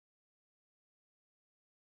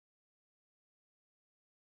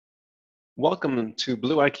Welcome to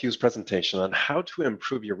BlueIQ's presentation on how to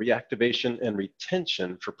improve your reactivation and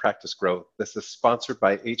retention for practice growth. This is sponsored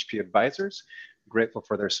by HP Advisors. Grateful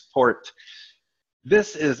for their support.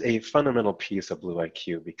 This is a fundamental piece of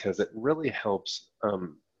BlueIQ because it really helps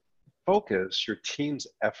focus your team's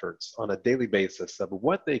efforts on a daily basis of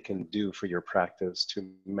what they can do for your practice to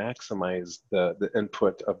maximize the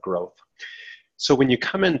input of growth. So when you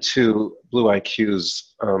come into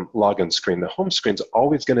BlueIQ's login screen, the home screen is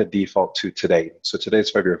always going to default to today. So today's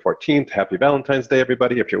February 14th. Happy Valentine's Day,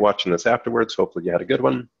 everybody. If you're watching this afterwards, hopefully you had a good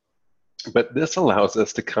one. But this allows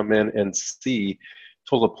us to come in and see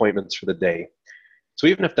total appointments for the day. So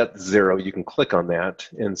even if that's 0, you can click on that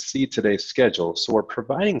and see today's schedule. So we're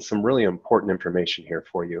providing some really important information here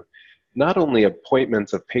for you. Not only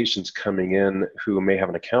appointments of patients coming in who may have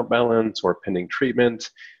an account balance or pending treatment,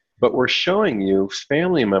 but we're showing you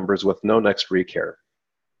family members with no next recare.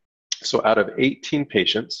 So out of 18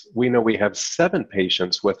 patients, we know we have 7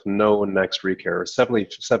 patients with no next recare, or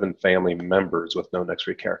 7 family members with no next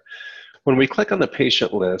recare. When we click on the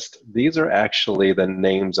patient list, these are actually the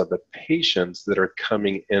names of the patients that are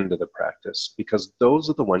coming into the practice, because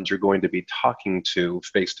those are the ones you're going to be talking to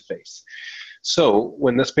face-to-face. So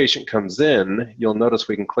when this patient comes in, you'll notice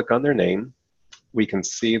we can click on their name, we can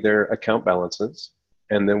see their account balances,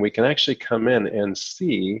 and then we can actually come in and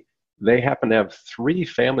see they happen to have 3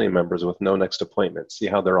 family members with no next appointment. See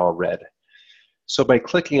how they're all red. So by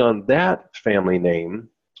clicking on that family name,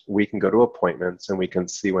 we can go to appointments and we can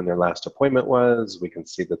see when their last appointment was. We can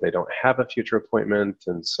see that they don't have a future appointment,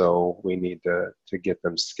 and so we need to get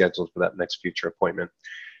them scheduled for that next future appointment.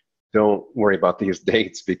 Don't worry about these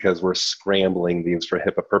dates because we're scrambling these for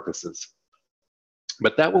HIPAA purposes.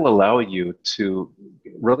 But that will allow you to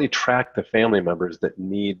really track the family members that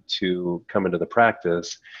need to come into the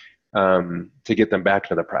practice to get them back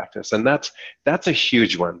into the practice. And that's a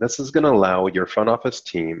huge one. This is going to allow your front office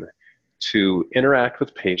team to interact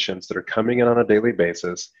with patients that are coming in on a daily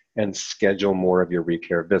basis and schedule more of your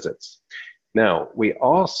recare visits. Now, we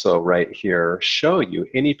also right here show you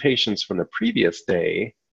any patients from the previous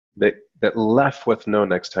day that left with no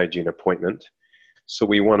next hygiene appointment. So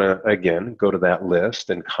we want to, again, go to that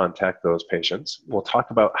list and contact those patients. We'll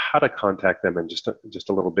talk about how to contact them in just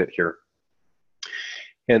a little bit here.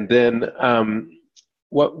 And then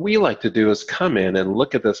what we like to do is come in and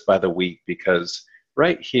look at this by the week, because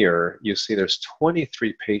right here you see there's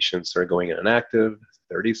 23 patients that are going inactive,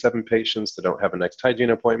 37 patients that don't have a next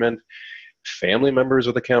hygiene appointment, family members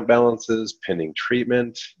with account balances, pending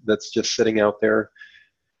treatment that's just sitting out there.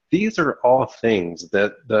 These are all things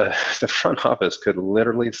that the front office could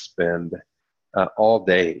literally spend all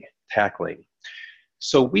day tackling.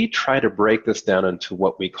 So we try to break this down into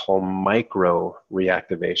what we call micro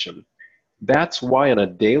reactivation. That's why on a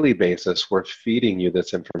daily basis we're feeding you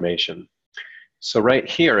this information. So right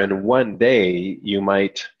here in one day, you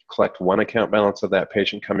might collect 1 account balance of that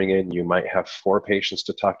patient coming in. You might have 4 patients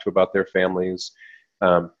to talk to about their families,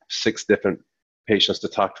 6 different patients to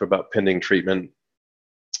talk to about pending treatment.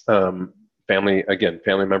 Family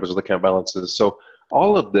members with account balances. So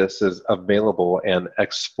all of this is available and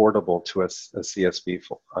exportable to a CSV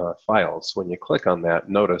file. So when you click on that,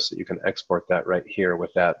 notice that you can export that right here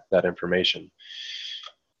with that information.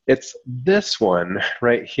 It's this one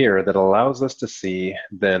right here that allows us to see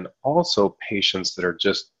then also patients that are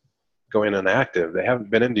just going inactive. They haven't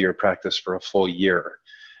been into your practice for a full year.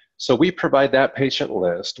 So we provide that patient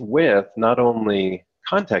list with not only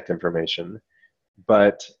contact information,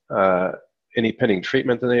 but any pending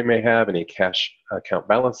treatment that they may have, any cash account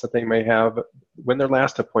balance that they may have, when their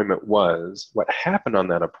last appointment was, what happened on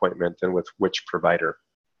that appointment, and with which provider.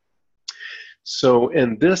 So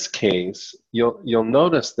in this case, you'll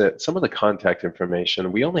notice that some of the contact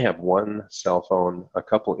information, we only have 1 cell phone, a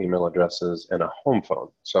couple email addresses, and a home phone.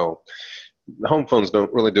 So the home phones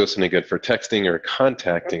don't really do us any good for texting or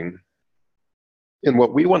contacting. And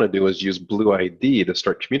what we want to do is use BlueID to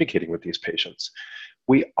start communicating with these patients.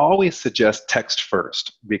 We always suggest text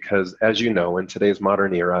first because, as you know, in today's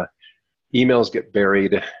modern era, emails get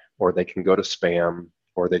buried, or they can go to spam,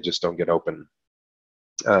 or they just don't get open.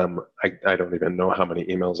 I don't even know how many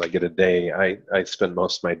emails I get a day. I spend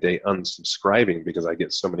most of my day unsubscribing because I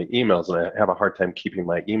get so many emails, and I have a hard time keeping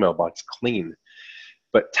my email box clean.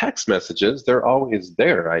 But text messages, they're always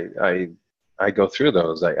there. I go through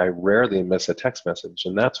those. I rarely miss a text message,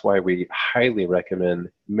 and that's why we highly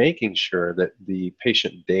recommend making sure that the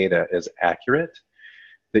patient data is accurate,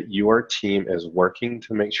 that your team is working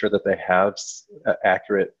to make sure that they have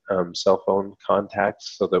accurate cell phone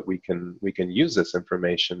contacts so that we can use this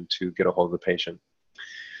information to get a hold of the patient.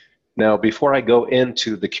 Now, before I go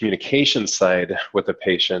into the communication side with the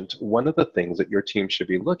patient, one of the things that your team should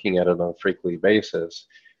be looking at on a frequently basis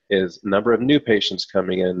is number of new patients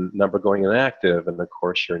coming in, number going inactive, and of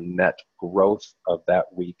course your net growth of that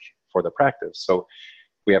week for the practice. So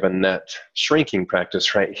we have a net shrinking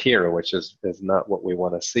practice right here, which is not what we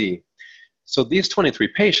want to see. So these 23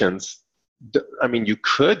 patients, I mean, you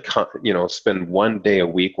could, spend one day a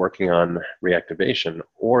week working on reactivation,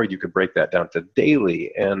 or you could break that down to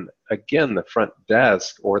daily. And again, the front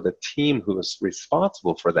desk or the team who is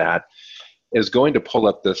responsible for that is going to pull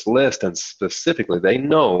up this list, and specifically, they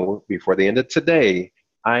know before the end of today,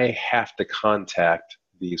 I have to contact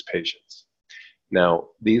these patients. Now,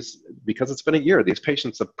 because it's been a year, these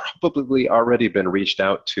patients have probably already been reached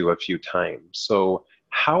out to a few times. So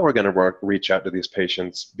how we're going to reach out to these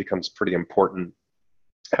patients becomes pretty important,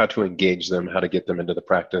 how to engage them, how to get them into the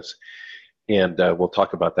practice. And we'll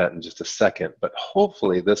talk about that in just a second. But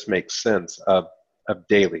hopefully this makes sense of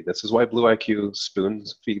daily. This is why BlueIQ spoon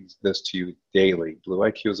feeds this to you daily.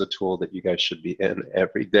 BlueIQ is a tool that you guys should be in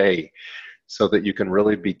every day so that you can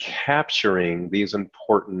really be capturing these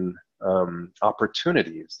important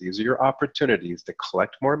opportunities. These are your opportunities to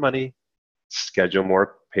collect more money, schedule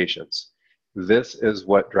more patients. This is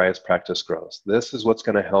what drives practice growth. This is what's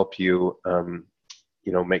going to help you,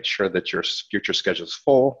 make sure that your future schedule is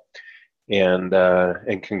full and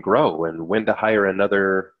can grow, and when to hire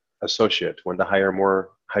another associate, when to hire more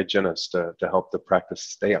hygienists to help the practice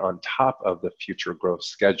stay on top of the future growth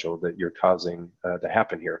schedule that you're causing to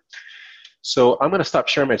happen here. So I'm going to stop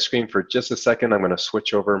sharing my screen for just a second. I'm going to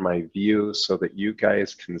switch over my view so that you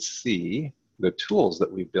guys can see the tools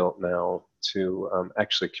that we built now to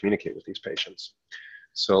actually communicate with these patients.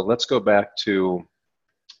 So let's go back to,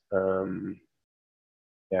 we'll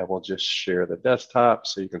just share the desktop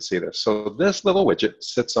so you can see this. So this little widget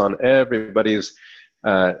sits on everybody's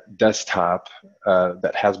desktop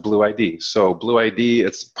that has BlueID. So BlueID,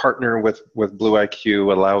 it's partner with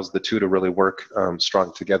BlueIQ, allows the two to really work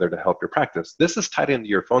strong together to help your practice. This is tied into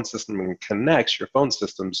your phone system and connects your phone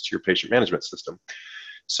systems to your patient management system.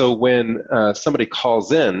 So when somebody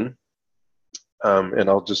calls in, and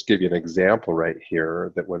I'll just give you an example right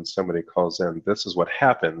here, that when somebody calls in, this is what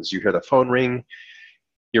happens. You hear the phone ring,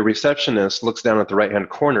 your receptionist looks down at the right-hand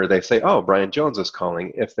corner, they say, oh, Brian Jones is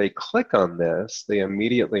calling. If they click on this, they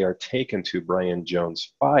immediately are taken to Brian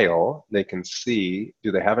Jones' file. They can see,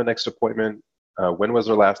 do they have a next appointment? When was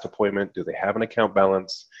their last appointment? Do they have an account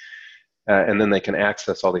balance? And then they can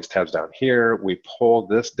access all these tabs down here. We pull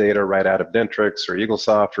this data right out of Dentrix or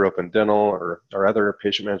Eaglesoft or Open Dental or other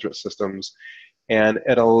patient management systems. And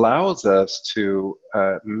it allows us to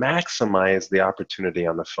maximize the opportunity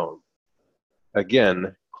on the phone.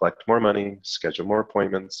 Again, collect more money, schedule more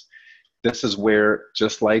appointments. This is where,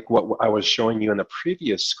 just like what I was showing you in the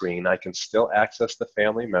previous screen, I can still access the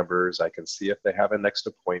family members. I can see if they have a next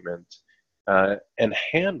appointment and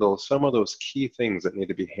handle some of those key things that need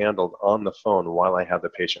to be handled on the phone while I have the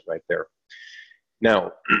patient right there.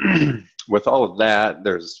 Now, with all of that,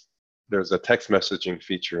 there's a text messaging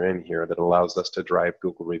feature in here that allows us to drive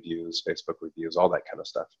Google reviews, Facebook reviews, all that kind of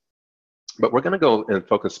stuff. But we're going to go and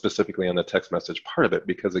focus specifically on the text message part of it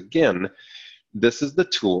because, again, this is the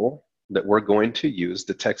tool that we're going to use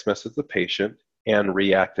to text message the patient and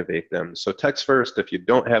reactivate them. So text first. If you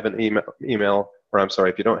don't have an if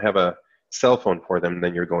you don't have a cell phone for them,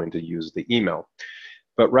 then you're going to use the email.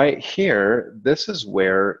 But right here, this is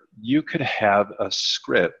where you could have a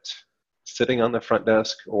script sitting on the front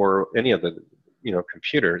desk or any of the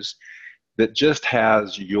computers that just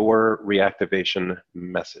has your reactivation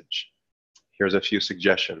message. Here's a few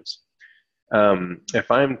suggestions.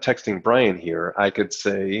 If I'm texting Brian here, I could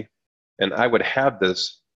say, and I would have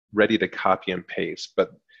this ready to copy and paste,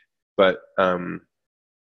 but I'm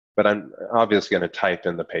obviously going to type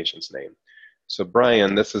in the patient's name. So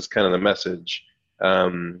Brian, this is kind of the message.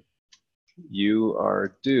 You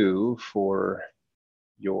are due for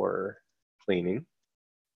your cleaning,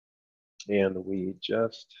 and we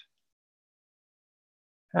just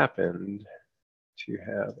happened to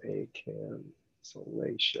have a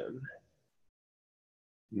cancellation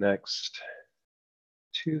next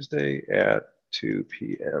Tuesday at 2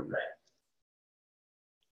 p.m.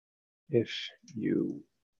 If you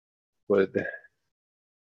would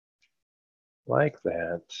like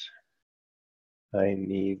that, I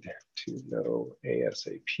need to know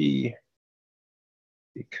ASAP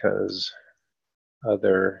because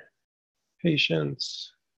other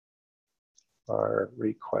patients are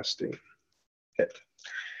requesting it.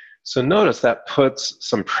 So notice that puts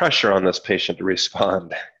some pressure on this patient to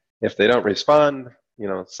respond. If they don't respond,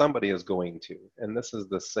 somebody is going to. And this is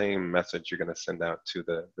the same message you're going to send out to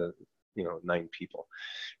the 9 people.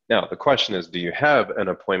 Now, the question is, do you have an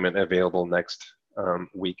appointment available next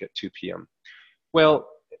week at 2 p.m.? Well,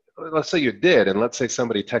 let's say you did, and let's say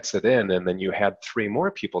somebody texted in, and then you had 3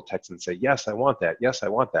 more people text and say, yes, I want that. Yes, I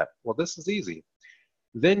want that. Well, this is easy.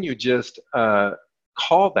 Then you just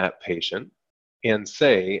call that patient and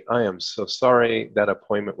say, I am so sorry, that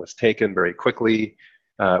appointment was taken very quickly.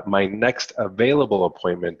 My next available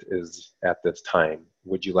appointment is at this time.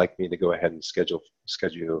 Would you like me to go ahead and schedule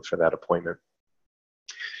you for that appointment?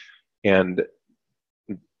 And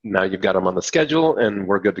now you've got them on the schedule, and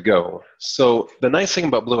we're good to go. So the nice thing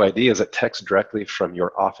about BlueID is it texts directly from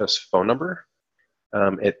your office phone number.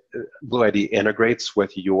 BlueID integrates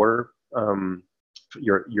with your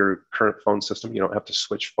current phone system. You don't have to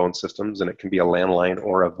switch phone systems, and it can be a landline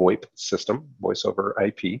or a VoIP system, voice over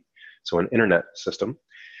IP, so an internet system.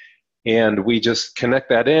 And we just connect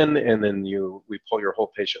that in, and then we pull your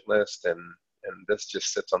whole patient list, and this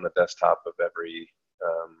just sits on the desktop of every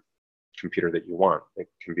computer that you want. It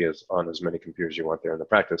can be on as many computers you want there in the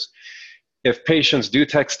practice. If patients do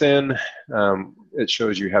text in, it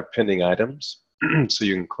shows you have pending items, so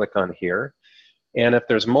you can click on here. And if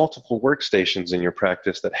there's multiple workstations in your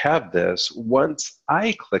practice that have this, once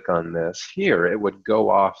I click on this here, it would go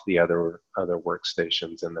off the other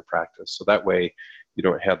workstations in the practice. So that way you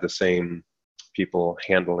don't have the same people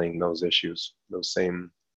handling those issues, those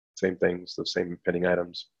same things, those same pending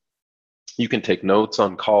items. You can take notes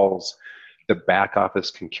on calls. The back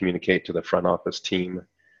office can communicate to the front office team.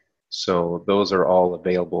 So those are all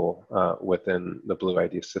available within the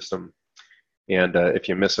BlueID system. And if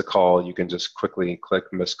you miss a call, you can just quickly click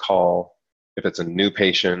miss call. If it's a new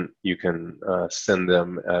patient, you can send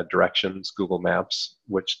them directions, Google Maps,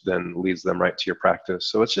 which then leads them right to your practice.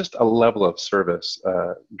 So it's just a level of service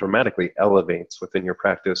dramatically elevates within your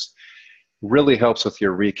practice. Really helps with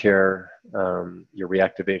your recare, your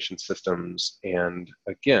reactivation systems. And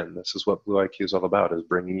again, this is what BlueIQ is all about, is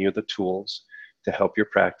bringing you the tools to help your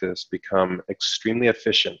practice become extremely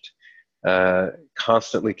efficient,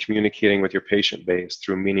 constantly communicating with your patient base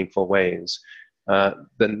through meaningful ways.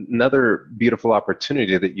 Another beautiful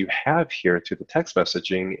opportunity that you have here through the text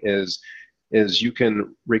messaging is you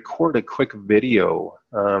can record a quick video,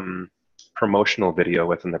 promotional video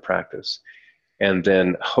within the practice, and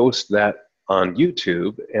then host that on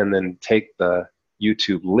YouTube, and then take the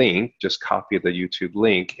YouTube link, just copy the YouTube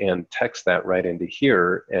link and text that right into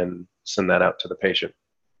here and send that out to the patient.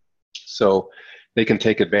 So they can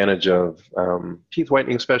take advantage of teeth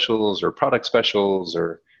whitening specials or product specials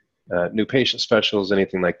or new patient specials,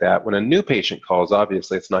 anything like that. When a new patient calls,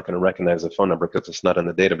 obviously it's not going to recognize the phone number because it's not in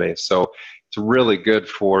the database. So it's really good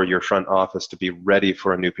for your front office to be ready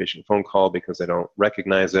for a new patient phone call because they don't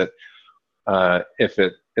recognize it. If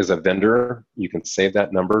it is a vendor, you can save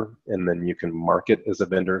that number, and then you can mark it as a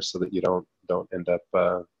vendor so that you don't end up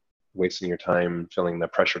wasting your time feeling the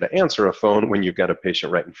pressure to answer a phone when you've got a patient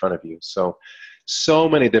right in front of you. So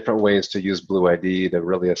many different ways to use BlueID to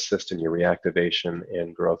really assist in your reactivation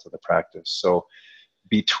and growth of the practice. So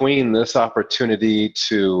between this opportunity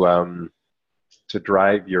to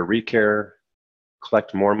drive your recare,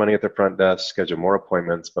 collect more money at the front desk, schedule more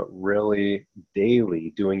appointments, but really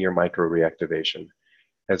daily doing your micro reactivation.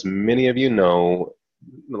 As many of you know,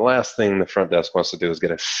 the last thing the front desk wants to do is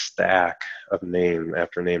get a stack of name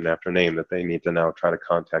after name after name that they need to now try to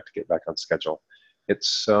contact to get back on schedule. It's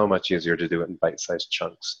so much easier to do it in bite-sized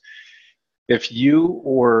chunks. If you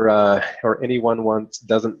or anyone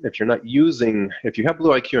if you have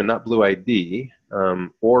BlueIQ and not BlueID,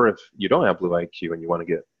 or if you don't have BlueIQ and you want to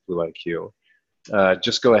get BlueIQ,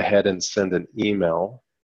 just go ahead and send an email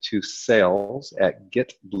to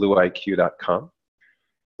sales@getblueiq.com.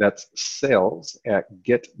 That's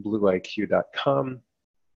sales@getblueiq.com.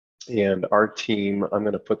 And our team, I'm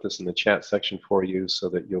going to put this in the chat section for you so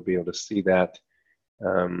that you'll be able to see that.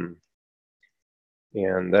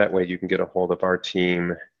 And that way you can get a hold of our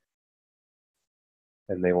team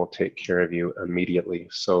and they will take care of you immediately.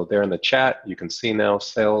 So there in the chat, you can see now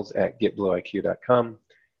sales@getblueiq.com,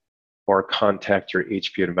 or contact your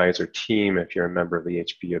HP Advisor team if you're a member of the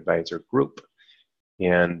HP Advisor group.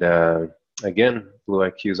 And again,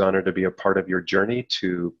 BlueIQ is honored to be a part of your journey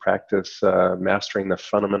to practice mastering the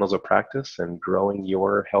fundamentals of practice and growing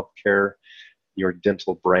your healthcare, your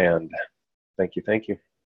dental brand. Thank you. Thank you.